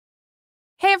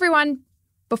everyone.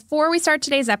 Before we start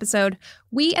today's episode,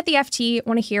 we at the FT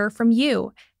want to hear from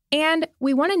you, and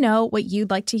we want to know what you'd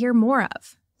like to hear more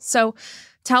of. So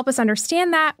to help us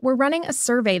understand that, we're running a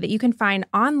survey that you can find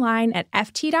online at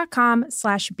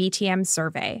ft.com/BTM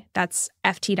survey. That's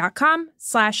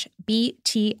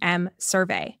ft.com/BTM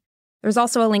survey. There's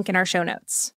also a link in our show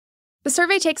notes. The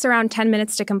survey takes around 10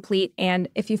 minutes to complete, and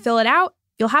if you fill it out,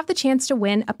 you'll have the chance to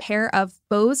win a pair of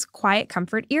Bose Quiet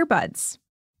Comfort earbuds.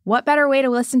 What better way to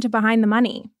listen to Behind the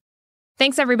Money?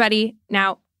 Thanks, everybody.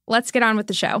 Now, let's get on with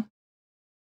the show.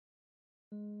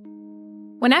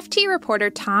 When FT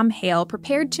reporter Tom Hale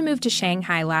prepared to move to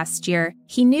Shanghai last year,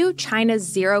 he knew China's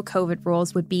zero-COVID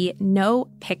rules would be no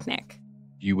picnic.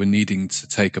 You were needing to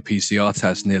take a PCR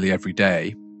test nearly every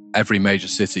day. Every major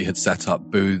city had set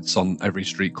up booths on every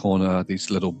street corner,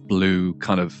 these little blue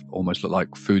kind of almost look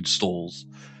like food stalls.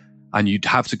 And you'd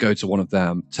have to go to one of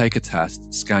them, take a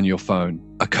test, scan your phone.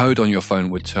 A code on your phone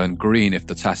would turn green if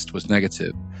the test was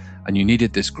negative, and you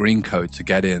needed this green code to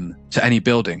get in to any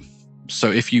building.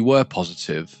 So if you were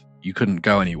positive, you couldn't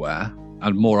go anywhere.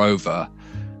 And moreover,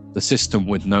 the system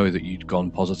would know that you'd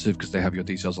gone positive because they have your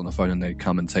details on the phone and they'd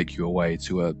come and take you away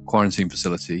to a quarantine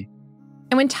facility.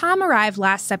 And when Tom arrived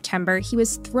last September, he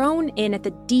was thrown in at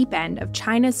the deep end of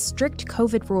China's strict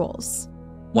COVID rules.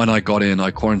 When I got in,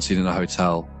 I quarantined in a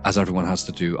hotel, as everyone has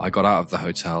to do. I got out of the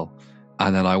hotel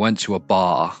and then I went to a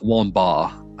bar, one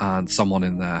bar, and someone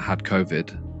in there had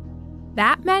COVID.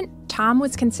 That meant Tom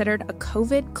was considered a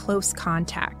COVID close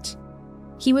contact.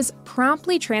 He was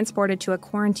promptly transported to a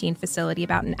quarantine facility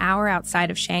about an hour outside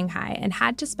of Shanghai and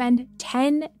had to spend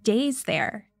 10 days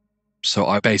there. So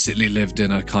I basically lived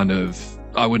in a kind of,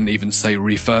 I wouldn't even say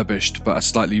refurbished, but a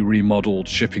slightly remodeled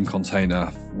shipping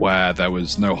container where there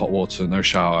was no hot water, no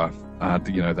shower.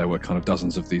 There were kind of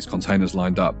dozens of these containers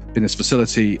lined up in this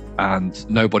facility and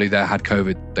nobody there had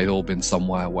COVID. They'd all been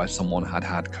somewhere where someone had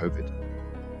had COVID.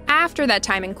 After that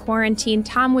time in quarantine,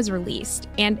 Tom was released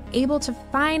and able to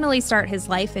finally start his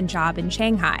life and job in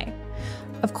Shanghai.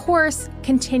 Of course,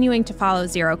 continuing to follow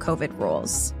zero COVID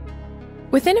rules.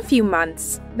 Within a few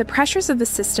months, the pressures of the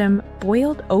system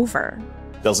boiled over.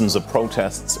 Dozens of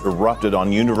protests erupted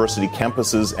on university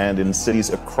campuses and in cities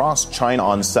across China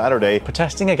on Saturday.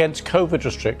 Protesting against COVID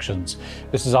restrictions.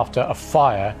 This is after a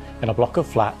fire in a block of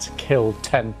flats killed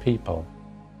 10 people.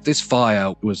 This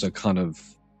fire was a kind of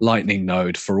lightning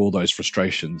node for all those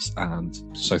frustrations. And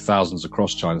so thousands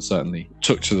across China certainly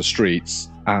took to the streets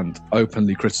and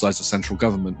openly criticized the central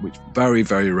government, which very,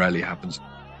 very rarely happens.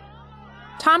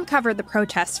 Tom covered the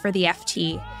protests for the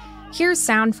FT. Here's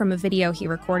sound from a video he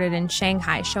recorded in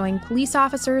Shanghai showing police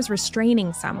officers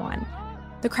restraining someone.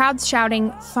 The crowd's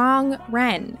shouting, "Fang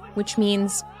Ren," which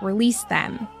means release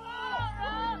them.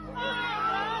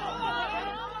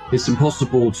 It's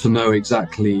impossible to know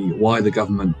exactly why the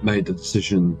government made the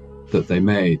decision that they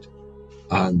made.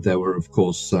 And there were, of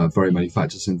course, very many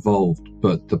factors involved.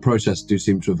 But the protests do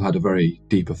seem to have had a very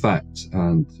deep effect.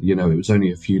 And, it was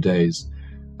only a few days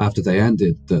after they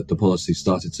ended that the policy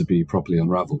started to be properly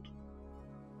unraveled.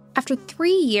 After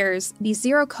 3 years, these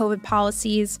zero COVID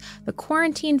policies, the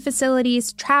quarantine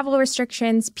facilities, travel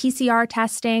restrictions, PCR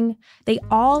testing, they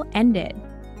all ended.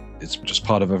 It's just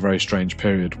part of a very strange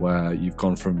period where you've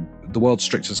gone from the world's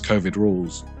strictest COVID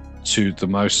rules to the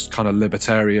most kind of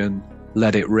libertarian,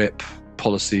 let it rip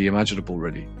policy imaginable,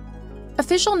 really.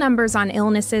 Official numbers on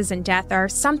illnesses and death are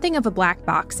something of a black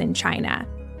box in China.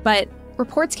 But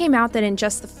reports came out that in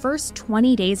just the first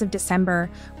 20 days of December,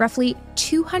 roughly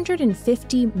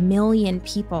 250 million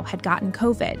people had gotten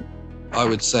COVID. I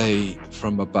would say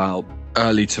from about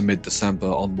early to mid-December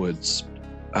onwards,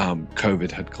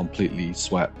 COVID had completely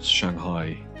swept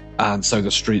Shanghai. And so the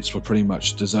streets were pretty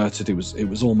much deserted. It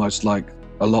was almost like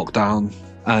a lockdown.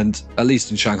 And at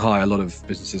least in Shanghai, a lot of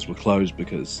businesses were closed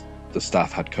because the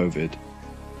staff had COVID.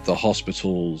 The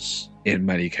hospitals, in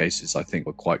many cases, I think,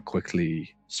 were quite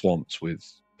quickly swamped with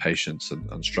patients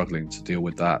and struggling to deal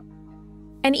with that.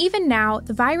 And even now,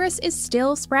 the virus is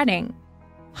still spreading.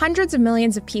 Hundreds of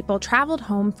millions of people traveled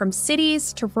home from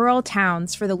cities to rural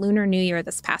towns for the Lunar New Year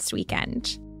this past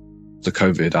weekend. The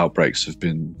COVID outbreaks have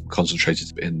been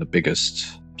concentrated in the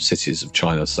biggest cities of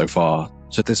China so far.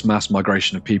 So this mass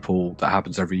migration of people that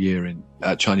happens every year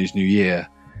at Chinese New Year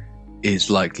is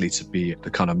likely to be the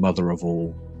kind of mother of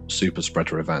all super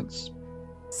spreader events.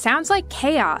 Sounds like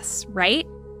chaos, right?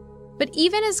 But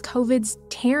even as COVID's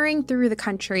tearing through the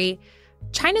country,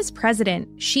 China's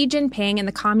president, Xi Jinping, and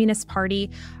the Communist Party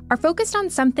are focused on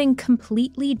something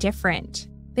completely different.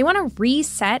 They want to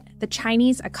reset the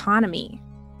Chinese economy.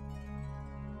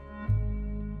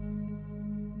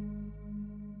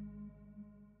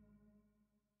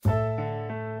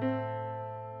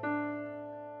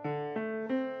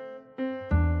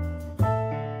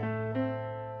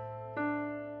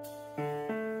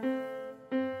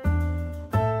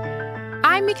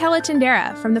 Michela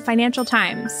Tindera from the Financial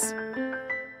Times.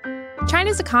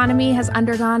 China's economy has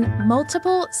undergone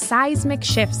multiple seismic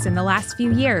shifts in the last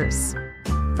few years.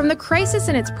 From the crisis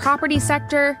in its property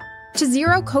sector to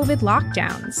zero-COVID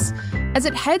lockdowns. As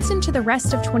it heads into the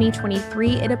rest of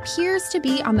 2023, it appears to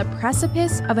be on the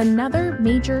precipice of another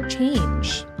major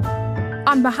change.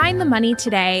 On Behind the Money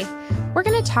today, we're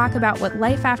going to talk about what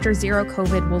life after zero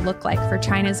COVID will look like for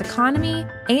China's economy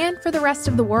and for the rest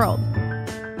of the world.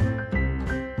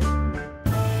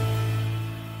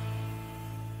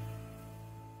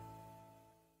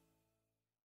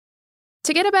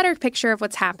 To get a better picture of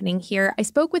what's happening here, I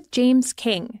spoke with James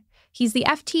King. He's the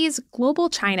FT's global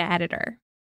China editor.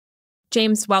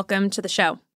 James, welcome to the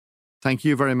show. Thank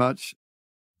you very much.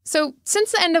 So,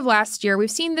 since the end of last year,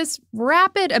 we've seen this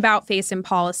rapid about-face in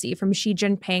policy from Xi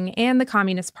Jinping and the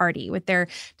Communist Party with their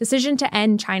decision to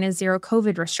end China's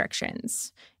zero-COVID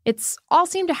restrictions. It's all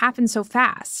seemed to happen so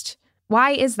fast.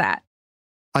 Why is that?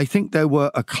 I think there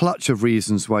were a clutch of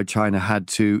reasons why China had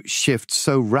to shift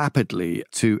so rapidly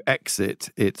to exit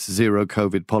its zero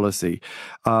COVID policy.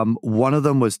 One of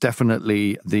them was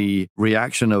definitely the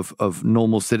reaction of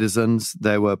normal citizens.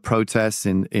 There were protests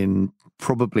in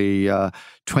probably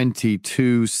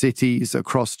 22 cities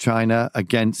across China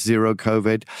against zero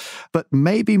COVID. But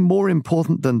maybe more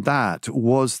important than that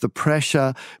was the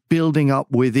pressure building up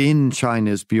within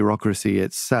China's bureaucracy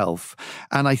itself.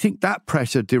 And I think that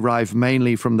pressure derived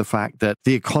mainly from the fact that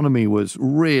the economy was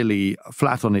really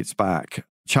flat on its back.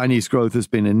 Chinese growth has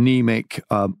been anemic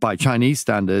by Chinese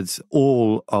standards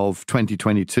all of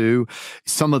 2022.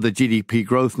 Some of the GDP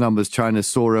growth numbers China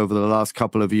saw over the last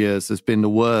couple of years has been the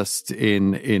worst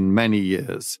in many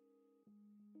years.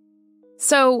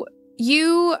 So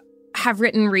you have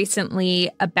written recently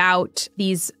about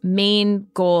these main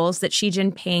goals that Xi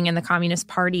Jinping and the Communist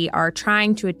Party are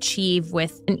trying to achieve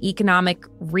with an economic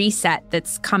reset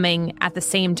that's coming at the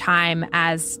same time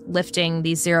as lifting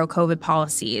these zero COVID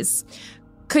policies.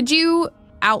 Could you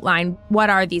outline what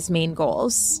are these main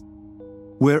goals?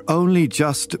 We're only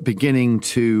just beginning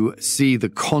to see the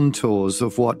contours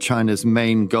of what China's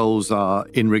main goals are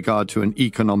in regard to an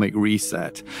economic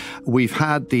reset. We've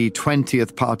had the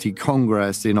 20th Party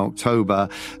Congress in October.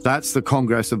 That's the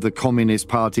Congress of the Communist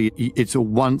Party. It's a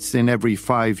once in every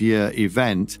 5-year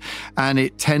event, and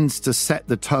it tends to set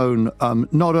the tone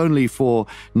not only for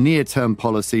near-term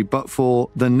policy, but for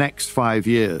the next 5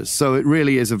 years. So it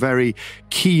really is a very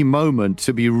key moment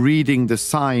to be reading the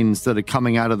signs that are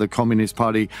coming out of the Communist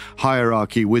Party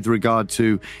hierarchy with regard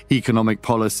to economic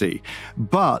policy.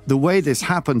 But the way this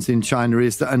happens in China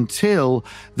is that until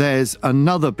there's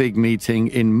another big meeting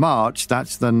in March,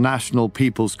 that's the National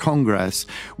People's Congress,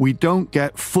 we don't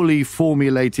get fully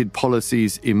formulated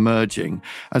policies emerging.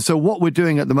 And so what we're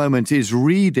doing at the moment is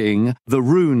reading the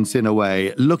runes in a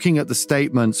way, looking at the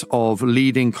statements of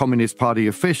leading Communist Party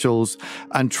officials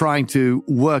and trying to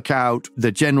work out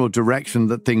the general direction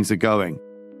that things are going.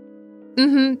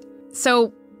 Mm-hmm. So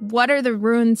what are the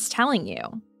runes telling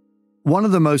you? One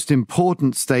of the most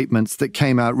important statements that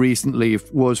came out recently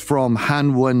was from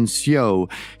Han Wen-xiu.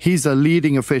 He's a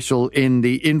leading official in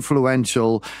the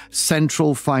influential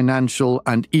Central Financial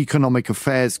and Economic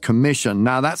Affairs Commission.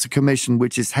 Now, that's a commission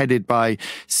which is headed by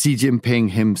Xi Jinping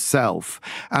himself.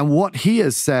 And what he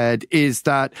has said is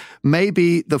that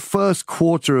maybe the first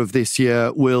quarter of this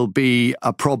year will be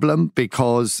a problem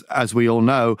because, as we all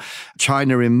know,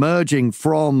 China emerging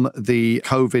from the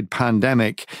COVID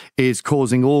pandemic is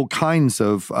causing all kinds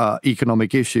of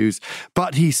economic issues.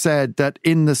 But he said that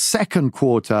in the second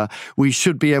quarter, we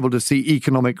should be able to see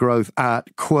economic growth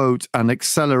at, quote, an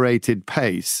accelerated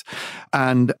pace.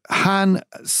 And Han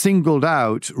singled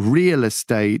out real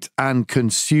estate and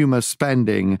consumer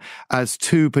spending as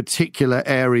two particular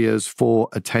areas for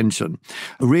attention.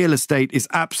 Real estate is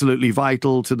absolutely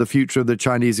vital to the future of the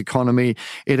Chinese economy.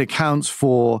 It accounts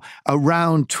for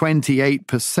around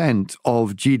 28%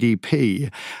 of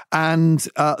GDP. And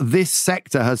this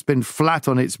sector has been flat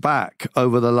on its back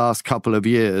over the last couple of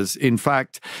years. In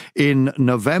fact, in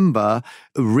November,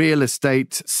 real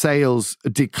estate sales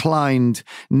declined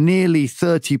nearly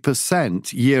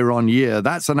 30% year on year.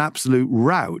 That's an absolute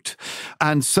rout.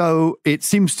 And so it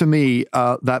seems to me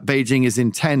that Beijing is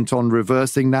intent on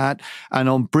reversing that and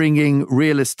on bringing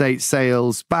real estate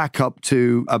sales back up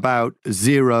to about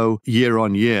zero year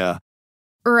on year.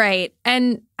 Right.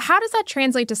 And how does that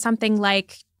translate to something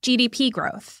like GDP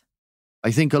growth? I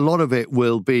think a lot of it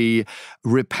will be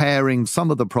repairing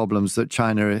some of the problems that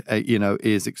China,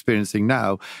 is experiencing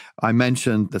now. I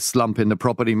mentioned the slump in the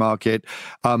property market,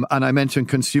 and I mentioned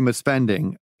consumer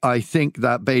spending. I think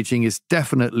that Beijing is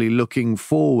definitely looking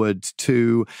forward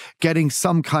to getting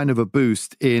some kind of a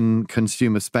boost in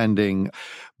consumer spending.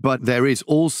 But there is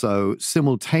also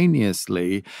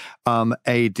simultaneously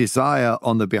a desire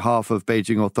on the behalf of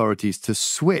Beijing authorities to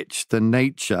switch the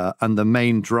nature and the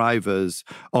main drivers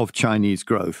of Chinese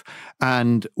growth.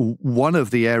 And one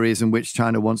of the areas in which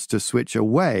China wants to switch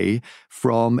away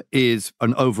from is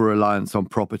an over-reliance on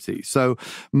property. So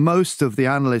most of the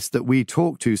analysts that we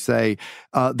talk to say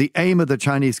the aim of the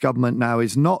Chinese government now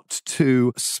is not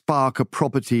to spark a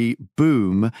property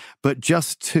boom, but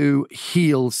just to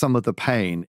heal some of the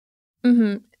pain.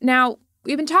 Mm-hmm. Now,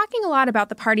 we've been talking a lot about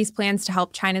the party's plans to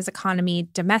help China's economy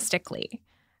domestically.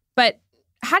 But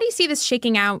how do you see this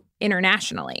shaking out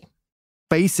internationally?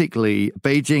 Basically,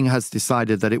 Beijing has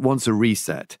decided that it wants a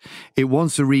reset. It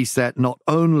wants a reset not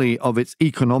only of its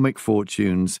economic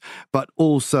fortunes, but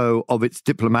also of its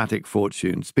diplomatic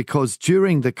fortunes. Because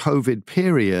during the COVID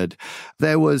period,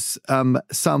 there was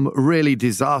some really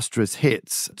disastrous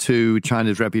hits to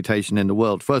China's reputation in the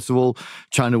world. First of all,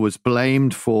 China was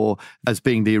blamed as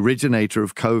being the originator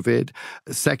of COVID.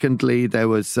 Secondly, there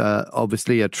was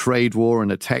obviously a trade war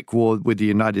and a tech war with the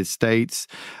United States.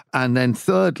 And then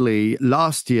thirdly,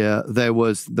 last year, there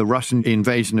was the Russian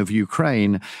invasion of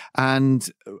Ukraine, and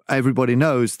everybody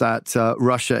knows that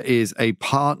Russia is a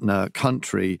partner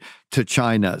country to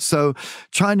China. So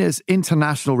China's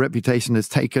international reputation has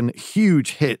taken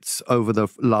huge hits over the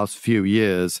last few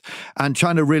years, and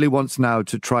China really wants now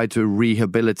to try to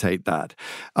rehabilitate that.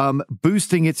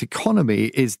 Boosting its economy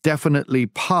is definitely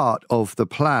part of the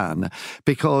plan,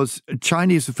 because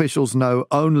Chinese officials know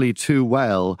only too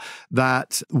well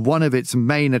that one of its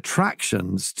main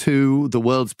attractions to the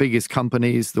world's biggest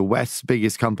companies, the West's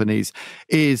biggest companies,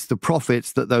 is the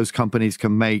profits that those companies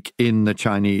can make in the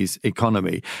Chinese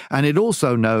economy. And it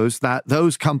also knows that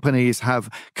those companies have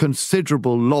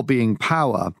considerable lobbying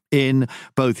power in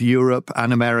both Europe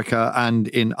and America and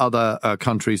in other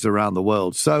countries around the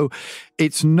world. So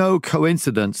it's no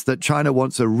coincidence that China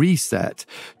wants a reset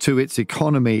to its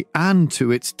economy and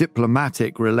to its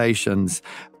diplomatic relations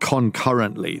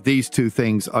concurrently. These two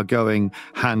things are going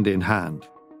hand in hand.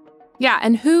 Yeah,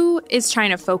 and who is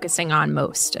China focusing on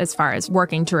most as far as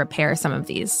working to repair some of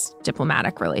these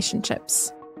diplomatic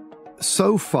relationships?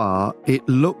 So far, it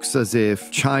looks as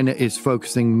if China is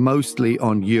focusing mostly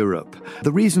on Europe.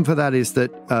 The reason for that is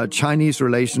that Chinese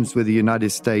relations with the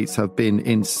United States have been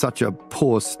in such a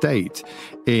poor state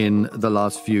in the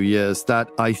last few years that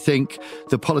I think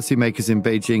the policymakers in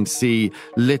Beijing see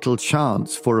little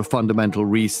chance for a fundamental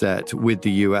reset with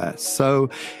the US. So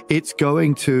it's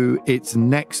going to its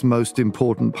next most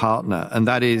important partner, and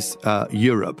that is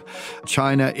Europe.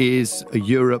 China is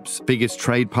Europe's biggest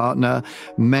trade partner.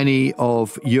 Many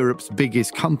of Europe's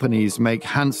biggest companies make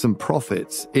handsome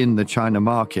profits in the China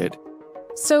market.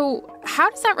 So how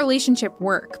does that relationship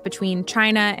work between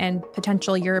China and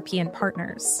potential European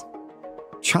partners?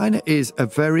 China is a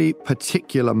very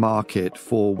particular market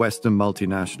for Western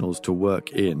multinationals to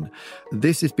work in.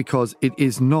 This is because it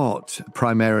is not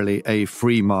primarily a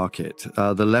free market.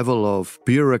 The level of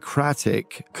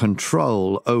bureaucratic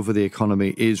control over the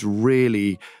economy is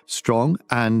really strong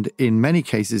and in many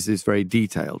cases is very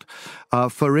detailed.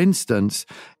 For instance,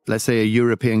 let's say a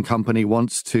European company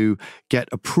wants to get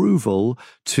approval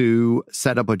to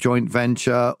set up a joint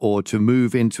venture or to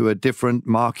move into a different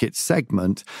market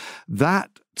segment. That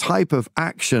type of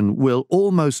action will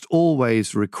almost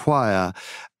always require,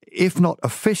 if not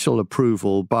official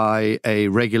approval by a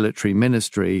regulatory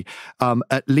ministry,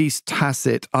 at least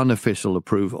tacit unofficial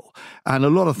approval. And a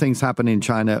lot of things happen in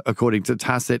China according to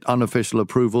tacit unofficial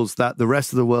approvals that the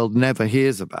rest of the world never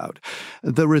hears about.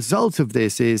 The result of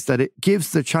this is that it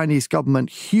gives the Chinese government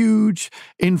huge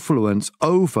influence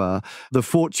over the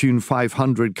Fortune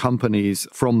 500 companies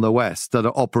from the West that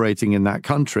are operating in that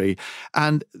country.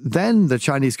 And then the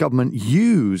Chinese government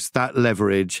use that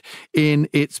leverage in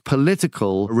its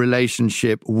political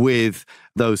relationship with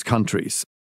those countries.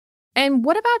 And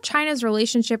what about China's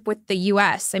relationship with the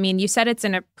U.S.? I mean, you said it's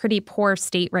in a pretty poor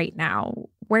state right now.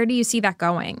 Where do you see that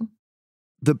going?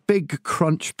 The big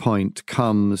crunch point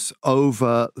comes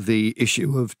over the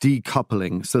issue of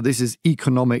decoupling. So this is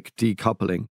economic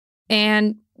decoupling.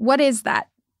 And what is that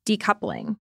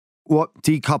decoupling? What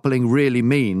decoupling really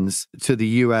means to the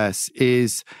US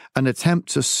is an attempt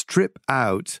to strip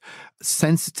out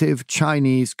sensitive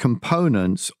Chinese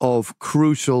components of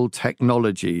crucial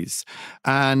technologies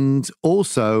and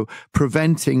also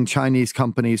preventing Chinese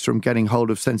companies from getting hold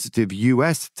of sensitive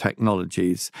US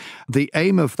technologies. The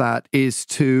aim of that is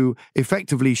to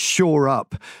effectively shore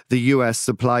up the US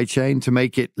supply chain to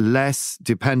make it less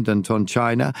dependent on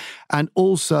China and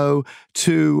also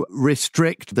to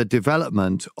restrict the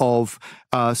development of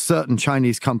certain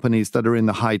Chinese companies that are in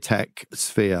the high-tech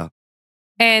sphere.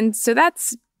 And so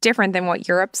that's different than what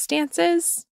Europe's stance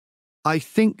is? I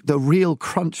think the real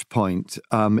crunch point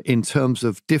in terms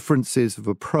of differences of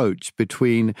approach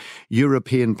between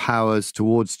European powers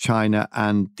towards China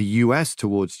and the US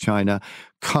towards China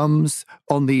comes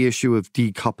on the issue of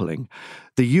decoupling.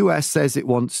 The US says it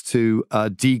wants to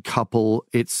decouple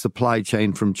its supply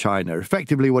chain from China.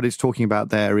 Effectively, what it's talking about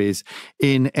there is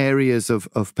in areas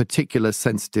of particular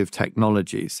sensitive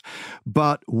technologies.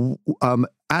 But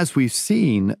as we've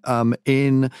seen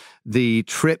in the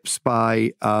trips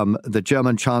by the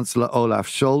German Chancellor Olaf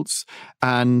Scholz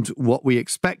and what we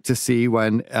expect to see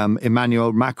when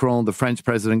Emmanuel Macron, the French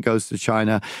president, goes to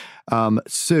China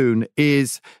soon,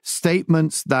 is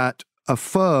statements that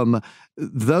affirm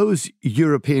those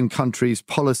European countries'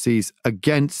 policies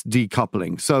against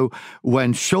decoupling. So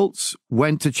when Scholz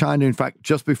went to China, in fact,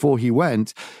 just before he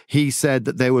went, he said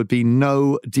that there would be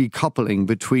no decoupling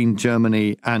between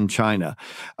Germany and China.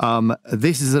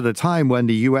 This is at a time when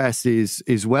the US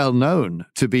is well known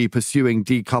to be pursuing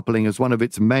decoupling as one of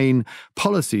its main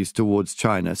policies towards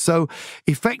China. So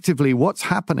effectively, what's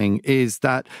happening is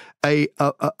that a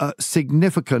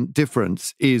significant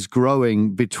difference is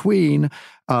growing between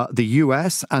the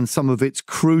US and some of its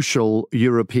crucial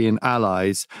European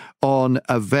allies on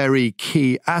a very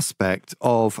key aspect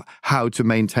of how to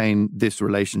maintain this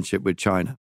relationship with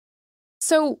China.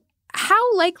 So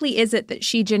how likely is it that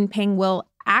Xi Jinping will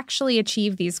actually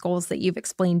achieve these goals that you've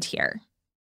explained here?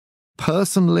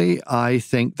 Personally, I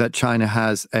think that China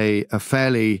has a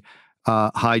fairly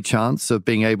high chance of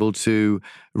being able to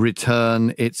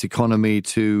return its economy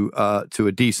to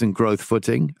a decent growth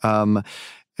footing.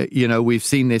 We've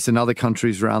seen this in other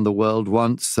countries around the world.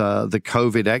 Once the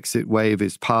COVID exit wave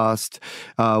is past,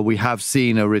 we have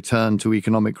seen a return to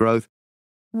economic growth.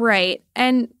 Right.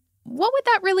 And what would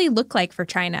that really look like for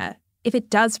China if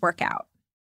it does work out?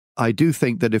 I do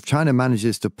think that if China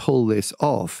manages to pull this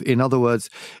off, in other words,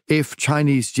 if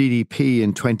Chinese GDP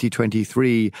in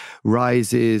 2023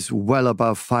 rises well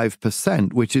above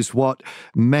 5%, which is what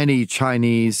many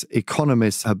Chinese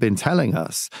economists have been telling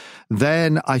us,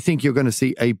 then I think you're going to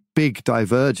see a big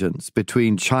divergence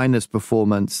between China's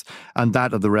performance and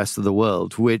that of the rest of the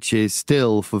world, which is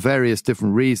still, for various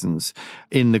different reasons,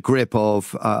 in the grip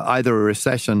of either a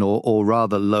recession or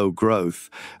rather low growth.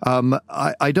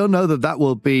 I don't know that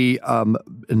will be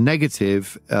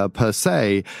negative per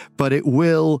se, but it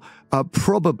will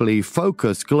probably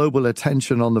focus global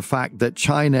attention on the fact that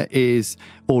China is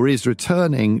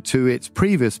returning to its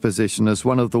previous position as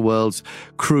one of the world's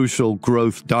crucial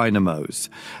growth dynamos.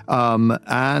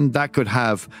 And that could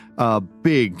have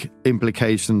big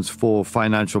implications for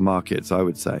financial markets, I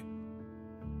would say.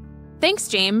 Thanks,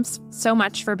 James, so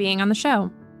much for being on the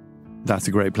show. That's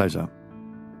a great pleasure.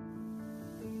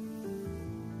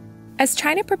 As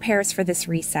China prepares for this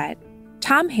reset,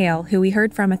 Tom Hale, who we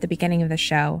heard from at the beginning of the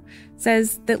show,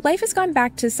 says that life has gone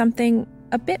back to something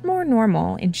a bit more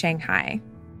normal in Shanghai.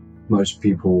 Most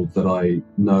people that I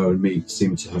know and meet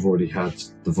seem to have already had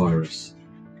the virus.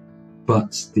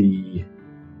 But the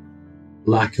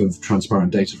lack of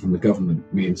transparent data from the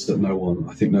government means that no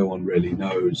one really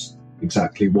knows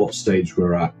exactly what stage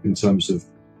we're at in terms of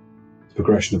the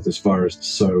progression of this virus.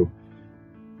 So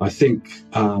I think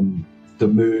the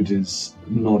mood is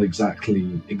not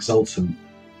exactly exultant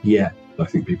yet. I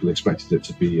think people expected it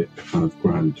to be a kind of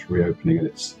grand reopening, and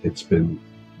it's been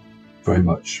very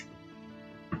much,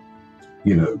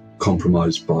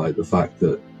 compromised by the fact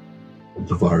that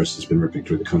the virus has been ripping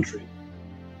through the country.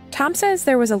 Tom says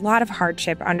there was a lot of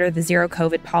hardship under the zero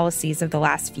COVID policies of the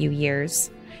last few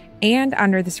years and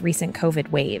under this recent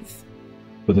COVID wave.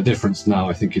 But the difference now,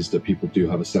 I think, is that people do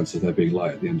have a sense of there being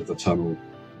light at the end of the tunnel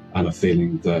and a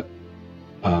feeling that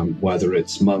whether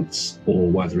it's months or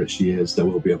whether it's years, there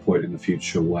will be a point in the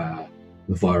future where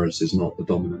the virus is not the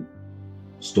dominant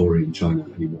story in China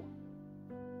anymore.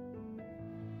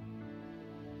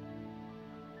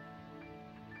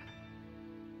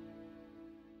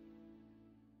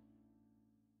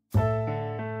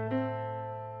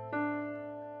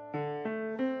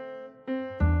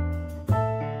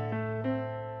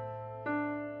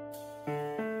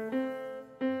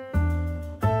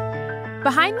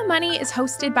 Behind the Money is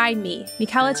hosted by me,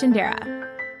 Michela Chindera.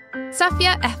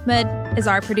 Safia Ahmed is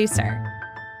our producer.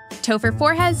 Topher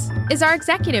Forhes is our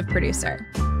executive producer.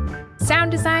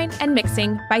 Sound design and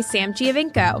mixing by Sam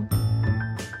Giovinco.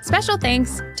 Special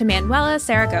thanks to Manuela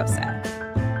Saragosa.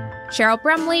 Cheryl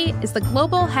Brumley is the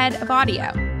global head of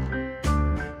audio.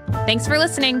 Thanks for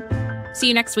listening. See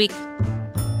you next week.